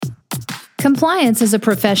Compliance is a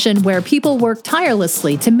profession where people work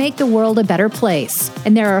tirelessly to make the world a better place.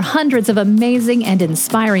 And there are hundreds of amazing and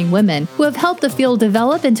inspiring women who have helped the field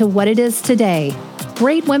develop into what it is today.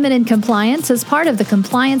 Great Women in Compliance is part of the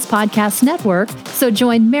Compliance Podcast Network, so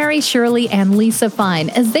join Mary Shirley and Lisa Fine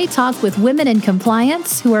as they talk with women in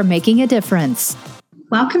compliance who are making a difference.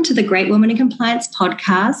 Welcome to the Great Women in Compliance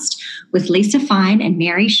podcast with Lisa Fine and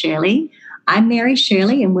Mary Shirley. I'm Mary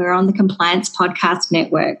Shirley and we're on the Compliance Podcast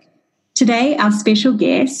Network. Today, our special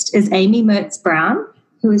guest is Amy Mertz-Brown,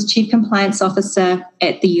 who is Chief Compliance Officer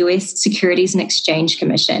at the US Securities and Exchange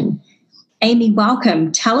Commission. Amy,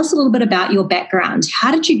 welcome. Tell us a little bit about your background.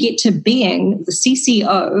 How did you get to being the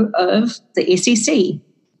CCO of the SEC?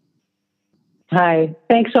 Hi,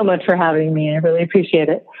 thanks so much for having me. I really appreciate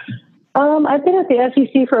it. I've been at the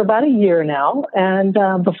SEC for about a year now, and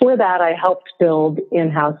before that, I helped build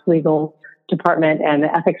in-house legal department and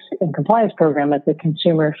the ethics and compliance program at the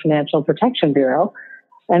Consumer Financial Protection Bureau.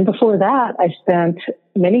 And before that, I spent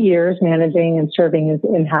many years managing and serving as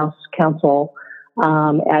in-house counsel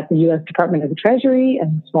at the U.S. Department of the Treasury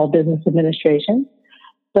and Small Business Administration.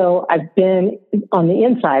 So I've been on the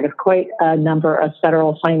inside of quite a number of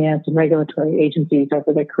federal finance and regulatory agencies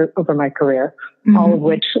over my career, all of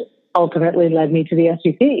which ultimately led me to the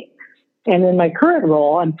SEC. And in my current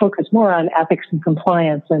role, I'm focused more on ethics and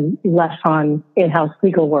compliance and less on in-house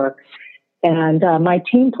legal work. And my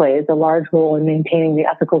team plays a large role in maintaining the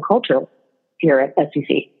ethical culture here at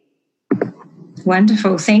SEC.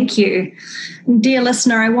 Wonderful. Thank you. Dear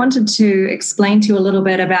listener, I wanted to explain to you a little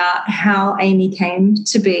bit about how Amy came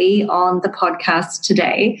to be on the podcast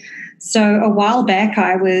today. So a while back,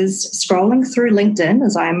 I was scrolling through LinkedIn,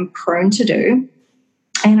 as I'm prone to do,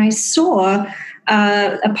 and I saw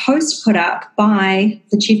a post put up by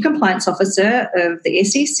the Chief Compliance Officer of the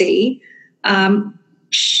SEC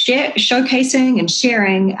showcasing and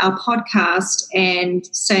sharing our podcast and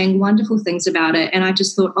saying wonderful things about it. And I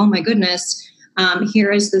just thought, oh my goodness,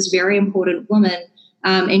 here is this very important woman,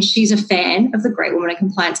 and she's a fan of the Great Women in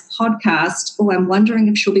Compliance podcast. Oh, I'm wondering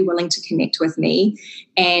if she'll be willing to connect with me.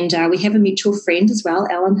 And we have a mutual friend as well,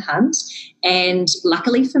 Ellen Hunt. And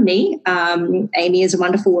luckily for me, Amy is a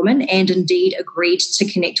wonderful woman and indeed agreed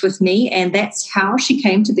to connect with me. And that's how she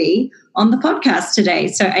came to be on the podcast today.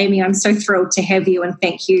 So Amy, I'm so thrilled to have you and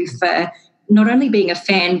thank you for not only being a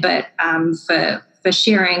fan, but for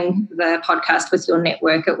sharing the podcast with your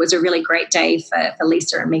network. It was a really great day for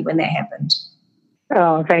Lisa and me when that happened.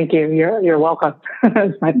 Oh, thank you. You're welcome.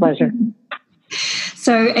 It's my pleasure.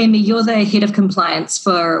 So, Amy, you're the head of compliance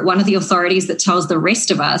for one of the authorities that tells the rest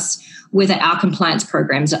of us whether our compliance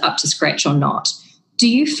programs are up to scratch or not. Do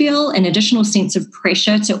you feel an additional sense of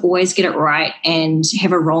pressure to always get it right and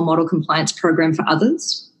have a role model compliance program for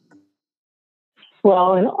others?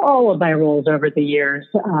 Well, in all of my roles over the years,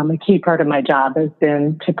 a key part of my job has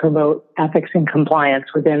been to promote ethics and compliance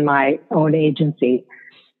within my own agency.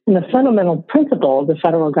 And the fundamental principle of the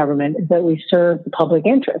federal government is that we serve the public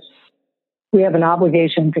interest. We have an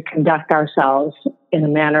obligation to conduct ourselves in a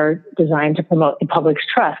manner designed to promote the public's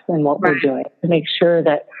trust in what we're doing, to make sure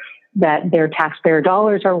that their taxpayer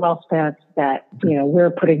dollars are well spent, that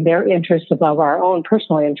we're putting their interests above our own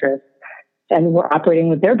personal interests, and we're operating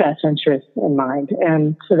with their best interests in mind.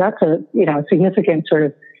 And so that's a significant sort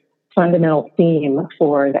of fundamental theme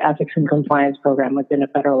for the ethics and compliance program within a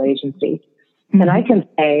federal agency. And I can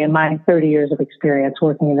say in my 30 years of experience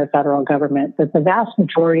working in the federal government that the vast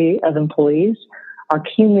majority of employees are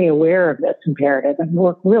keenly aware of this imperative and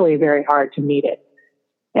work really very hard to meet it.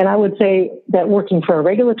 And I would say that working for a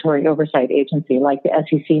regulatory oversight agency like the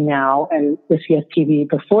SEC now and the CFPB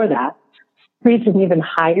before that creates an even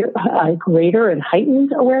higher, greater and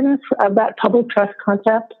heightened awareness of that public trust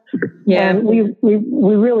concept. Yeah. And we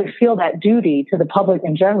really feel that duty to the public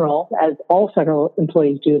in general, as all federal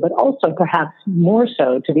employees do, but also perhaps more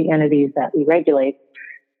so to the entities that we regulate,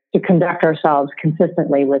 to conduct ourselves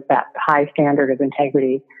consistently with that high standard of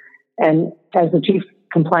integrity. And as the Chief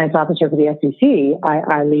Compliance Officer for the SEC,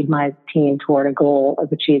 I lead my team toward a goal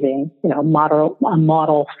of achieving, a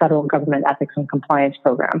model federal government ethics and compliance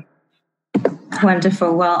program.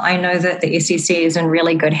 Wonderful. Well, I know that the SEC is in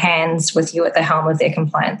really good hands with you at the helm of their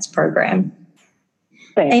compliance program.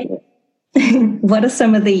 Thank you. What are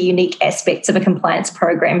some of the unique aspects of a compliance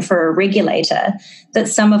program for a regulator that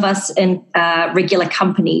some of us in regular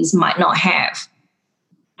companies might not have?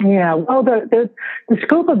 Yeah, well, the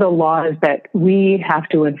scope of the law is that we have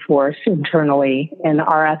to enforce internally, and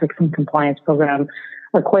our ethics and compliance program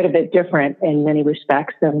are quite a bit different in many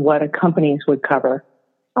respects than what a company's would cover.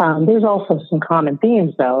 There's also some common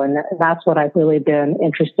themes, though, and that's what I've really been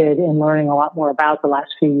interested in learning a lot more about the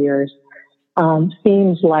last few years.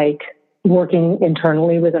 Themes like working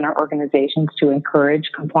internally within our organizations to encourage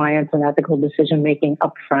compliance and ethical decision making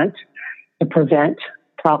upfront to prevent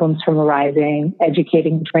problems from arising,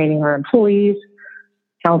 educating and training our employees,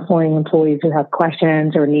 counseling employees who have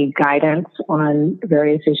questions or need guidance on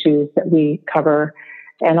various issues that we cover,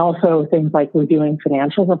 and also things like reviewing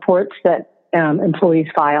financial reports that employees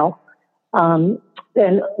file.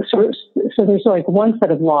 And so there's like one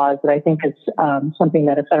set of laws that I think is something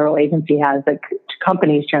that a federal agency has that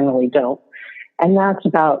companies generally don't. And that's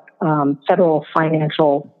about federal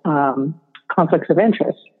financial conflicts of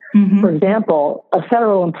interest. Mm-hmm. For example, a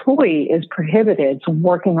federal employee is prohibited from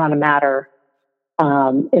working on a matter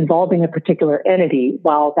involving a particular entity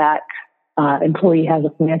while that employee has a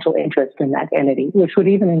financial interest in that entity, which would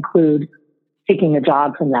even include seeking a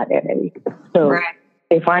job from that entity. So right.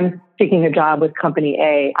 If I'm seeking a job with company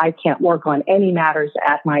A, I can't work on any matters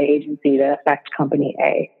at my agency that affect company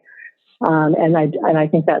A. And I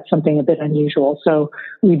think that's something a bit unusual. So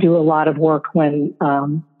we do a lot of work when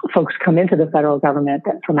folks come into the federal government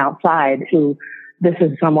from outside who this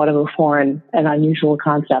is somewhat of a foreign and unusual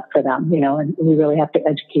concept for them, and we really have to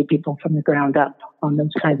educate people from the ground up on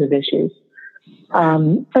those kinds of issues.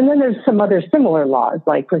 And then there's some other similar laws,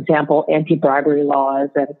 like, for example, anti-bribery laws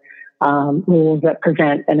and rules that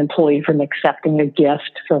prevent an employee from accepting a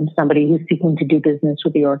gift from somebody who's seeking to do business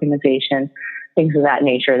with the organization, things of that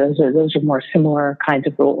nature. Those are more similar kinds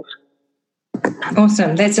of rules.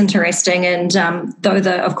 Awesome. That's interesting. And though,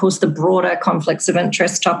 of course, the broader conflicts of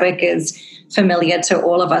interest topic is familiar to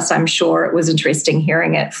all of us, I'm sure it was interesting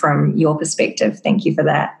hearing it from your perspective. Thank you for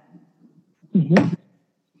that. Mm-hmm.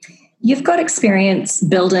 You've got experience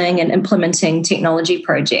building and implementing technology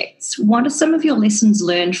projects. What are some of your lessons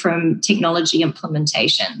learned from technology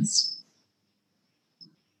implementations?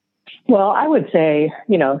 Well, I would say,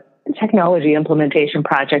 technology implementation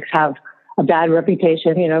projects have a bad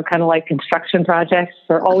reputation, kind of like construction projects.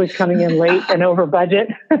 They're always coming in late and over budget.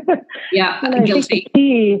 Yeah, and I think the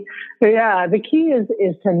key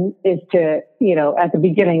is to, at the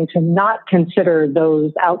beginning, to not consider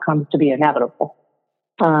those outcomes to be inevitable.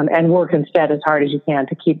 And work instead as hard as you can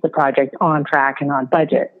to keep the project on track and on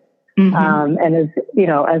budget. Mm-hmm. And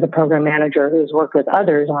as a program manager who's worked with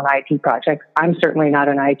others on IT projects, I'm certainly not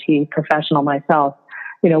an IT professional myself.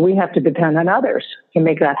 We have to depend on others to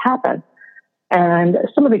make that happen. And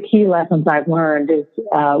some of the key lessons I've learned is,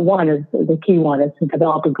 the key one is to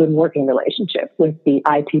develop a good working relationship with the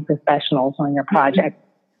IT professionals on your project.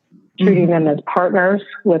 Mm-hmm. Treating them as partners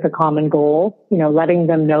with a common goal, letting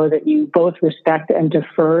them know that you both respect and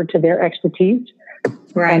defer to their expertise.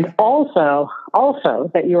 Right. And also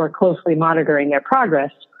that you are closely monitoring their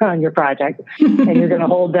progress on your project and you're going to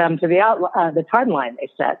hold them to the timeline they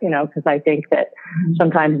set, because I think that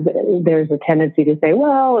sometimes there's a tendency to say,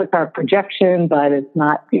 well, it's our projection, but it's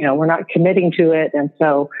not, we're not committing to it. And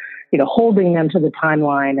so, holding them to the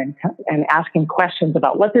timeline and asking questions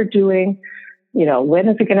about what they're doing, when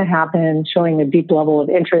is it going to happen, showing a deep level of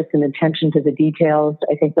interest and attention to the details.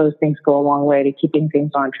 I think those things go a long way to keeping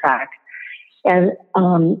things on track. And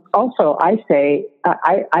also, I say,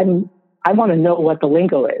 I want to know what the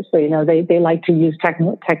lingo is. So, they like to use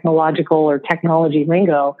technological or technology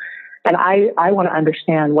lingo. And I want to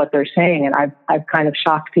understand what they're saying. And I've kind of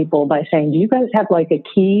shocked people by saying, do you guys have like a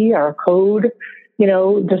key or a code,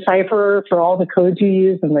 decipher for all the codes you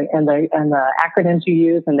use and the acronyms you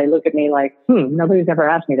use? And they look at me like, nobody's ever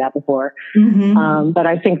asked me that before. Mm-hmm. But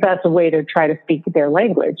I think that's a way to try to speak their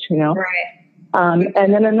language, Right.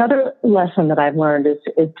 And then another lesson that I've learned is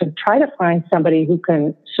to try to find somebody who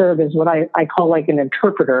can serve as what I call like an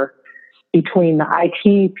interpreter between the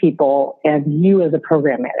IT people and you as a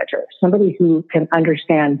program manager, somebody who can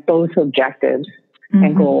understand both objectives mm-hmm.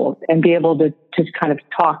 and goals and be able to kind of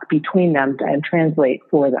talk between them and translate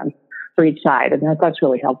for them, for each side. And that's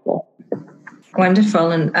really helpful.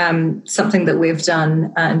 Wonderful. And something that we've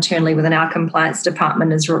done internally within our compliance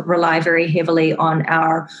department is rely very heavily on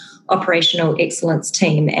our operational excellence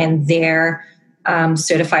team and their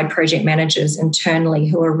certified project managers internally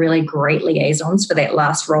who are really great liaisons for that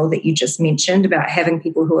last role that you just mentioned about having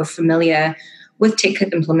people who are familiar with tech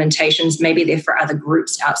implementations. Maybe they're for other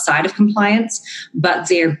groups outside of compliance, but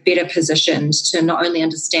they're better positioned to not only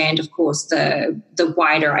understand, of course, the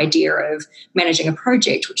wider idea of managing a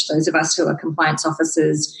project, which those of us who are compliance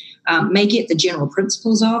officers may get the general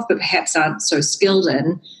principles of, but perhaps aren't so skilled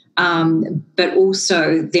in. But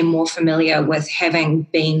also they're more familiar with having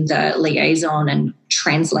been the liaison and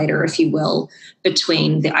translator, if you will,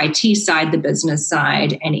 between the IT side, the business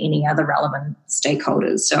side, and any other relevant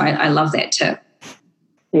stakeholders. So I love that tip.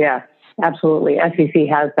 Yeah, absolutely. SEC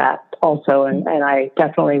has that also, and I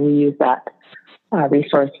definitely we use that.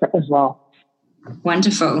 resource as well.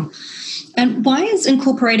 Wonderful. And why is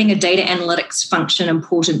incorporating a data analytics function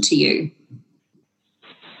important to you?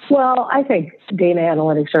 Well, I think data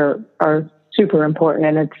analytics are super important,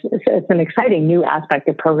 and it's an exciting new aspect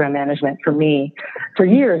of program management for me. For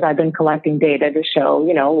years, I've been collecting data to show,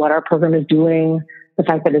 what our program is doing, the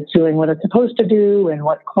fact that it's doing what it's supposed to do, and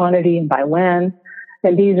what quantity and by when.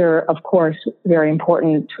 And these are, of course, very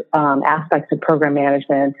important aspects of program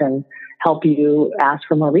management and help you ask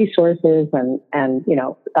for more resources and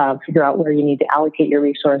figure out where you need to allocate your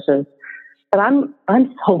resources. But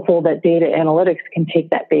I'm hopeful that data analytics can take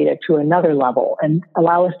that data to another level and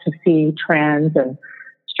allow us to see trends and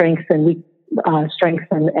strengths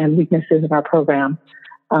and weaknesses of our program,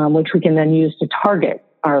 which we can then use to target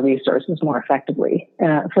our resources more effectively.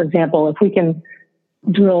 For example, if we can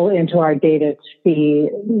drill into our data to see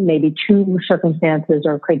maybe two circumstances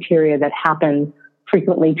or criteria that happen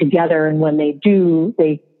frequently together, and when they do,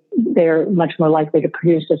 they're much more likely to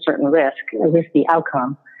produce a certain risky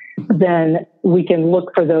outcome, then we can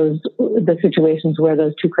look for the situations where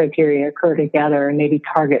those two criteria occur together and maybe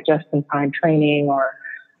target just-in-time training or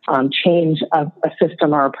change a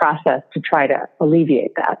system or a process to try to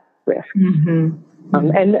alleviate that risk. Mm-hmm.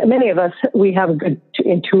 And many of us, we have a good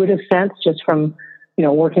intuitive sense just from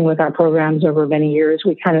working with our programs over many years.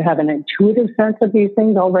 We kind of have an intuitive sense of these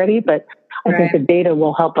things already, but I think the data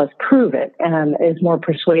will help us prove it and is more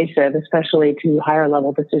persuasive, especially to higher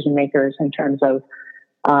level decision makers in terms of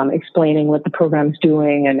explaining what the program's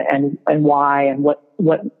doing and why and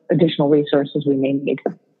what additional resources we may need.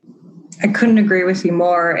 I couldn't agree with you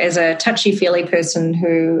more. As a touchy-feely person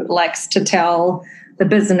who likes to tell the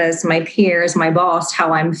business, my peers, my boss,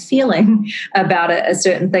 how I'm feeling about a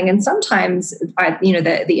certain thing. And sometimes,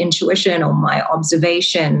 the intuition or my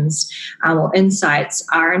observations or insights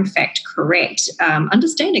are in fact correct.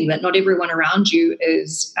 Understanding that not everyone around you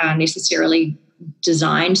is necessarily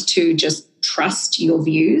designed to just trust your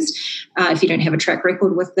views if you don't have a track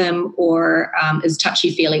record with them, or is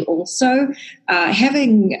touchy-feely also.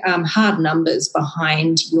 Having hard numbers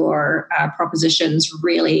behind your propositions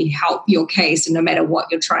really help your case, no matter what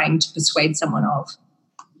you're trying to persuade someone of.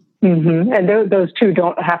 Mm-hmm. And those two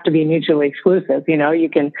don't have to be mutually exclusive. You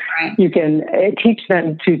can teach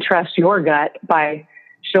them to trust your gut by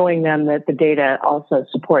showing them that the data also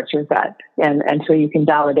supports your gut, and so you can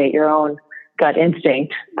validate your own gut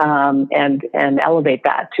instinct and elevate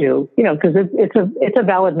that to because it's a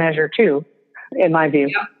valid measure too, in my view.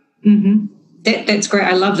 Yeah. Mm-hmm. That's great.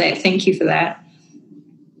 I love that. Thank you for that.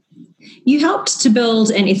 You helped to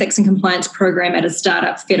build an ethics and compliance program at a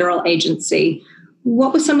startup federal agency.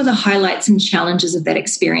 What were some of the highlights and challenges of that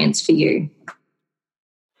experience for you?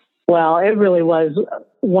 Well, it really was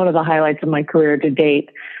one of the highlights of my career to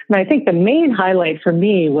date. And I think the main highlight for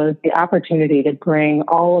me was the opportunity to bring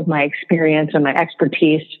all of my experience and my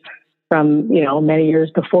expertise from, many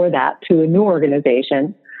years before that to a new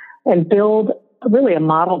organization and build really a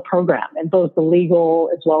model program in both the legal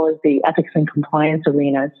as well as the ethics and compliance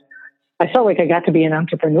arenas. I felt like I got to be an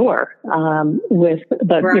entrepreneur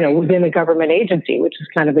within a government agency, which is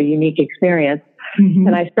kind of a unique experience. Mm-hmm.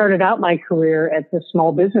 And I started out my career at the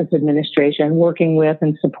Small Business Administration, working with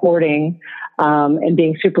and supporting and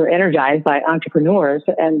being super energized by entrepreneurs.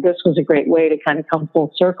 And this was a great way to kind of come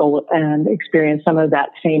full circle and experience some of that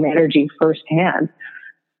same energy firsthand.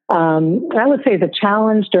 I would say the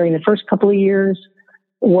challenge during the first couple of years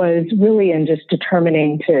was really in just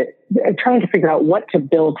trying to figure out what to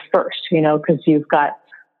build first, because you've got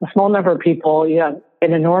a small number of people, you have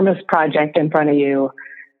an enormous project in front of you,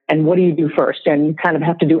 and what do you do first? And you kind of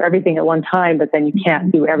have to do everything at one time, but then you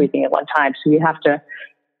can't do everything at one time. So you have to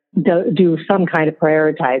do some kind of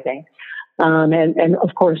prioritizing. And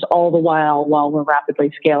of course, all the while we're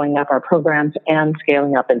rapidly scaling up our programs and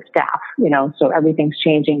scaling up in staff, so everything's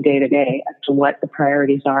changing day to day as to what the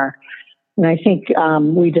priorities are. And I think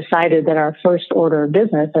we decided that our first order of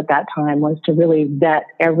business at that time was to really vet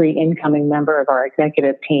every incoming member of our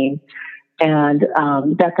executive team and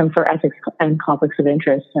vet them for ethics and conflicts of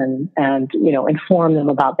interest and inform them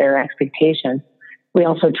about their expectations. We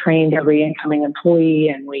also trained every incoming employee,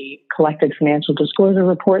 and we collected financial disclosure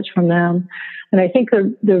reports from them. And I think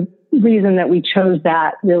the reason that we chose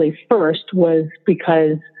that really first was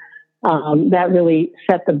because that really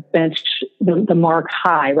set the mark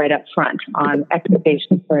high right up front on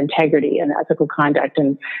expectations for integrity and ethical conduct,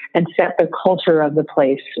 and set the culture of the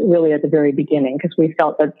place really at the very beginning, because we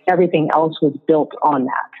felt that everything else was built on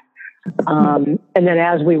that. And then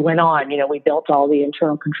as we went on, we built all the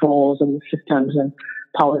internal controls and the systems and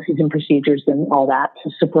policies and procedures and all that to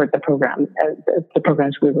support the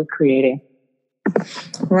programs we were creating.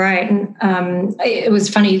 Right. And it was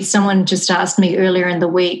funny. Someone just asked me earlier in the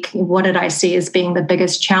week, what did I see as being the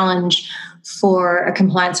biggest challenge for a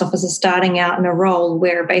compliance officer starting out in a role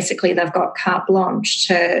where basically they've got carte blanche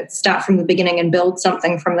to start from the beginning and build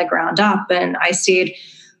something from the ground up. And I said,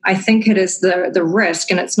 I think it is the risk,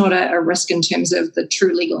 and it's not a risk in terms of the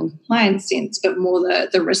true legal and compliance sense, but more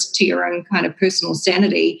the risk to your own kind of personal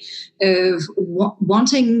sanity of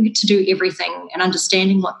wanting to do everything and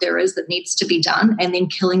understanding what there is that needs to be done, and then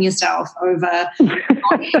killing yourself over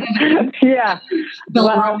yeah.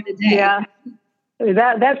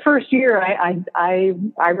 That first year, I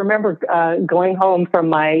remember going home from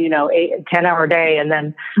my 10-hour day and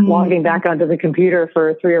then logging back onto the computer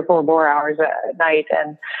for 3 or 4 more hours at night,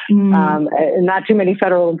 and not too many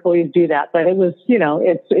federal employees do that. But it was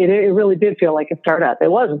it really did feel like a startup.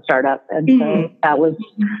 It was a startup, and so that was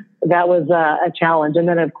a challenge. And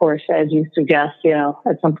then, of course, as you suggest,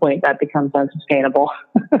 at some point that becomes unsustainable.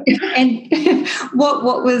 And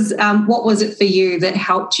what was it for you that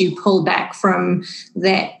helped you pull back from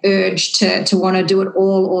that urge to want to do it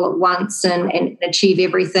all at once and achieve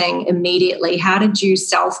everything immediately? How did you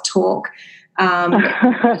self-talk out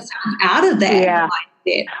of that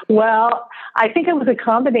mindset? Well, I think it was a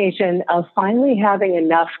combination of finally having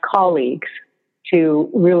enough colleagues to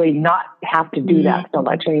really not have to do that so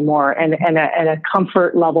much anymore, and a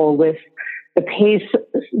comfort level with the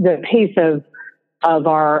pace of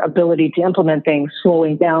our ability to implement things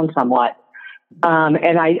slowing down somewhat.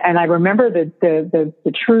 And I remember the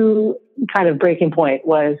true kind of breaking point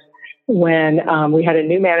was when we had a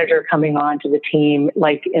new manager coming on to the team,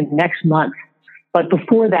 like in next month. But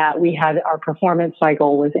before that, we had our performance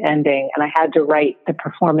cycle was ending, and I had to write the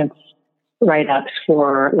performance write-ups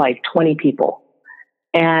for like 20 people.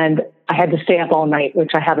 And I had to stay up all night,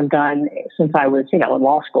 which I haven't done since I was, in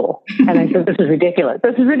law school. And I said, "This is ridiculous.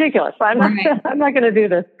 This is ridiculous. I'm not going to do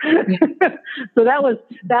this." So that was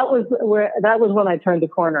when I turned the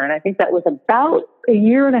corner, and I think that was about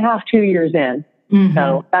 1.5 2 years in.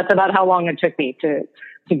 So that's about how long it took me to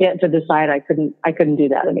get to decide I couldn't do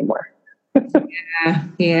that anymore.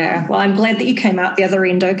 Yeah. Well, I'm glad that you came out the other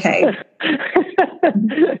end okay.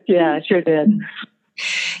 Yeah, I sure did.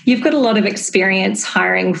 You've got a lot of experience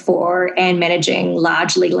hiring for and managing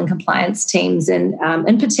large legal and compliance teams. And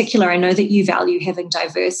in particular, I know that you value having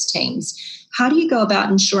diverse teams. How do you go about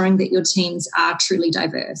ensuring that your teams are truly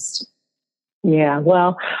diverse? Yeah,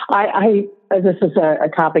 well, I this is a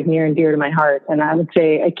topic near and dear to my heart. And I would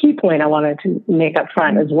say a key point I wanted to make up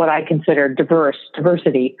front is what I consider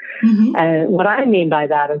diversity. And what I mean by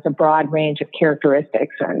that is a broad range of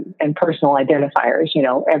characteristics and personal identifiers,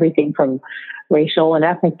 everything from racial and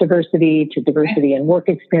ethnic diversity to diversity in work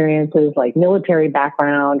experiences like military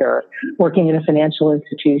background or working in a financial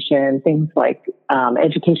institution, things like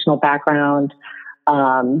educational background,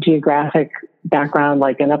 geographic background,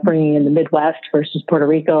 like an upbringing in the Midwest versus Puerto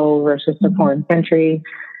Rico versus a foreign country.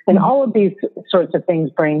 And all of these sorts of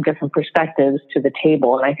things bring different perspectives to the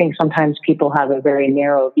table. And I think sometimes people have a very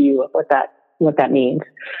narrow view of what that means.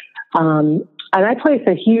 And I place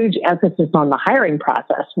a huge emphasis on the hiring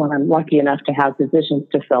process when I'm lucky enough to have positions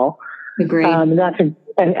to fill. Agreed. That's an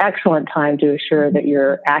excellent time to assure that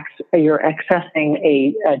you're accessing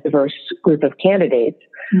a diverse group of candidates.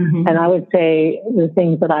 And I would say the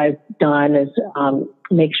things that I've done is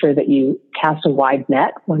make sure that you cast a wide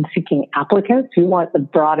net when seeking applicants. You want the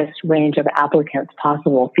broadest range of applicants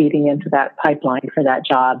possible feeding into that pipeline for that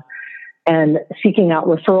job, and seeking out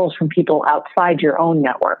referrals from people outside your own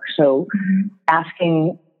network. So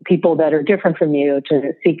asking people that are different from you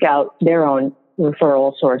to seek out their own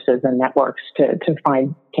referral sources and networks to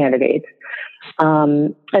find candidates.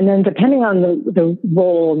 And then depending on the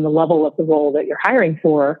role and the level of the role that you're hiring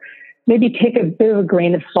for, maybe take a bit of a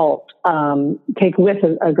grain of salt, take with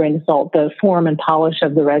a grain of salt the form and polish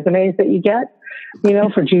of the resumes that you get.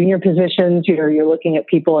 For junior positions, you're looking at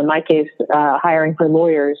people, in my case, hiring for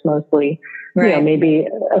lawyers mostly, maybe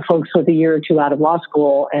folks with a year or two out of law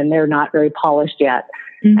school, and they're not very polished yet.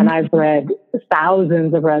 And I've read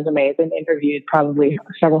thousands of resumes and interviewed probably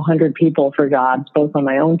several hundred people for jobs, both on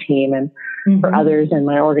my own team and for others in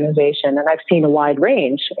my organization. And I've seen a wide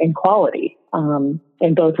range in quality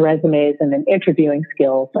in both resumes and in interviewing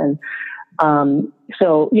skills. And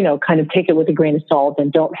so, kind of take it with a grain of salt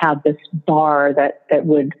and don't have this bar that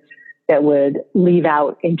would leave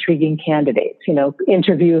out intriguing candidates.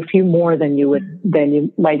 Interview a few more than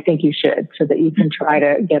you might think you should, so that you can try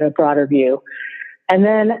to get a broader view. And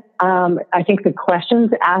then I think the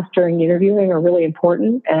questions asked during interviewing are really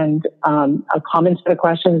important, and a common set of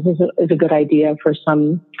questions is a good idea for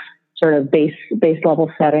some sort of base level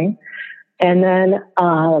setting. And then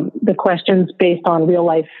the questions based on real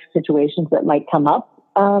life situations that might come up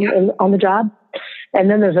on the job. And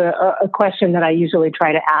then there's a question that I usually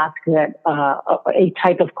try to ask that a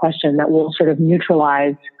type of question that will sort of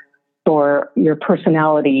neutralize for your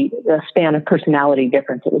personality, the span of personality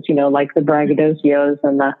differences, like the braggadocios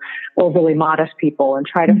and the overly modest people, and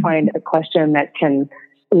try to find a question that can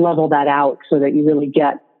level that out so that you really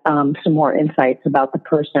get some more insights about the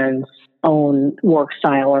person's own work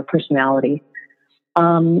style or personality.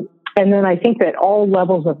 And then I think that all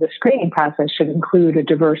levels of the screening process should include a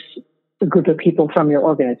diverse group of people from your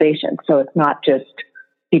organization. So it's not just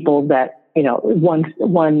people that,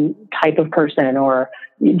 one type of person or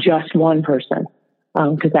just one person,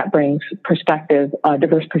 because that brings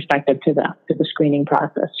diverse perspective to the screening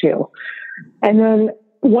process too. And then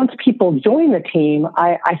once people join the team,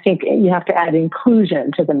 I think you have to add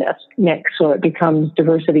inclusion to the mix, so it becomes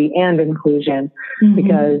diversity and inclusion.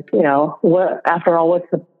 Because after all, what's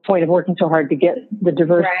the point of working so hard to get the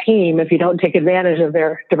diverse team if you don't take advantage of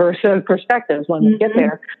their diverse perspectives when they get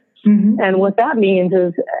there? And what that means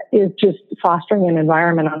is just fostering an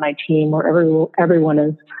environment on my team where everyone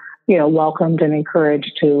is, welcomed and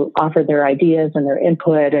encouraged to offer their ideas and their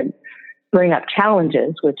input and bring up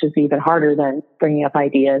challenges, which is even harder than bringing up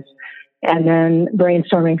ideas, and then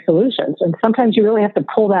brainstorming solutions. And sometimes you really have to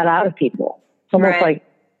pull that out of people. It's almost like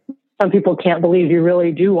some people can't believe you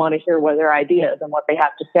really do want to hear what their ideas and what they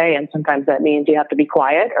have to say. And sometimes that means you have to be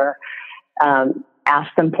quiet or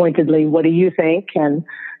ask them pointedly, what do you think? And,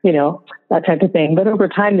 that type of thing. But over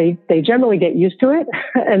time, they generally get used to it.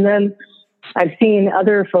 And then I've seen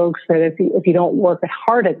other folks that if you don't work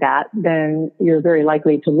hard at that, then you're very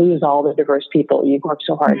likely to lose all the diverse people you've worked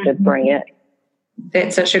so hard to bring in.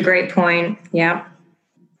 That's such a great point. Yeah.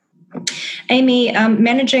 Amy,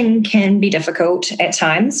 managing can be difficult at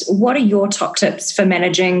times. What are your top tips for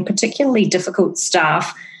managing particularly difficult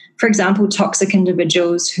staff? For example, toxic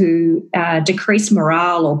individuals who decrease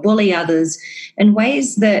morale or bully others in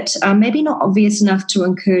ways that are maybe not obvious enough to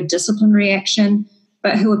incur disciplinary action,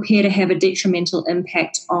 but who appear to have a detrimental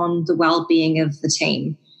impact on the well-being of the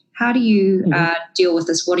team. How do you deal with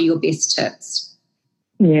this? What are your best tips?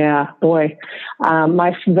 Yeah, boy.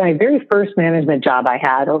 My very first management job I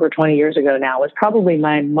had over 20 years ago now was probably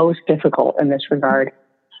my most difficult in this regard.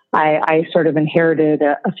 I sort of inherited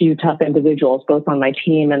a few tough individuals, both on my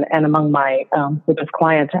team and among my group of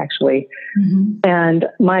clients, actually. And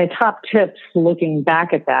my top tips looking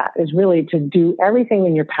back at that is really to do everything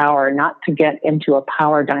in your power not to get into a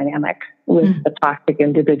power dynamic with a toxic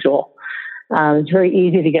individual. It's very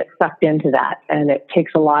easy to get sucked into that, and it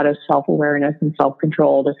takes a lot of self-awareness and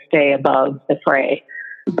self-control to stay above the fray.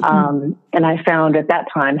 And I found at that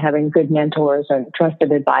time having good mentors and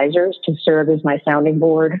trusted advisors to serve as my sounding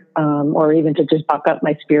board, or even to just buck up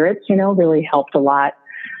my spirits, really helped a lot.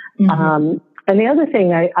 And the other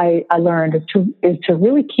thing I learned is to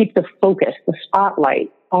really keep the focus, the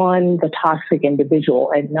spotlight on the toxic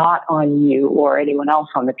individual and not on you or anyone else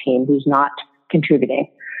on the team who's not contributing,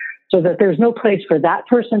 so that there's no place for that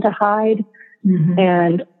person to hide.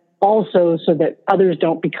 And also so that others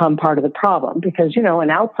don't become part of the problem, because,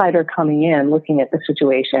 an outsider coming in, looking at the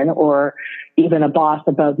situation, or even a boss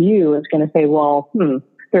above you is going to say, well,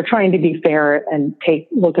 they're trying to be fair and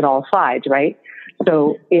look at all sides, right?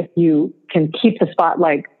 So if you can keep the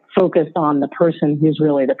spotlight focused on the person who's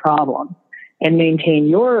really the problem and maintain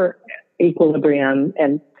your equilibrium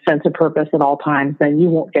and sense of purpose at all times, then you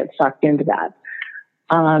won't get sucked into that.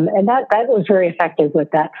 And that was very effective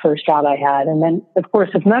with that first job I had. And then, of course,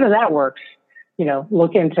 if none of that works,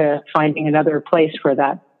 look into finding another place for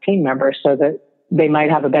that team member so that they might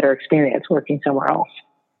have a better experience working somewhere else.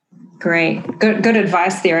 Great. Good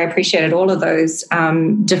advice there. I appreciated all of those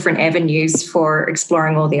different avenues for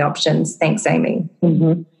exploring all the options. Thanks, Amy.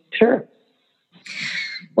 Sure.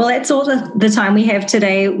 Well, that's all the time we have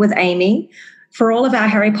today with Amy. For all of our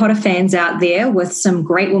Harry Potter fans out there with some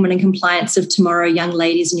great women in compliance of tomorrow young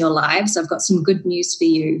ladies in your lives, I've got some good news for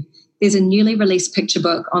you. There's a newly released picture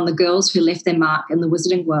book on the girls who left their mark in the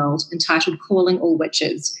wizarding world entitled Calling All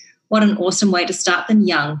Witches. What an awesome way to start them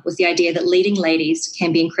young, with the idea that leading ladies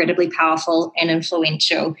can be incredibly powerful and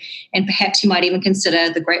influential. And perhaps you might even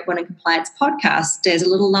consider the Great Women in Compliance podcast as a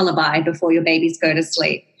little lullaby before your babies go to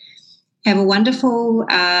sleep. Have a wonderful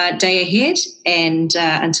day ahead, and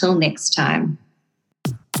until next time.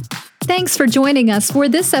 Thanks for joining us for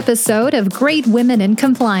this episode of Great Women in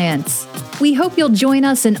Compliance. We hope you'll join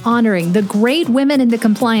us in honoring the great women in the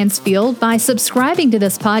compliance field by subscribing to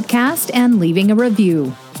this podcast and leaving a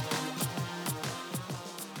review.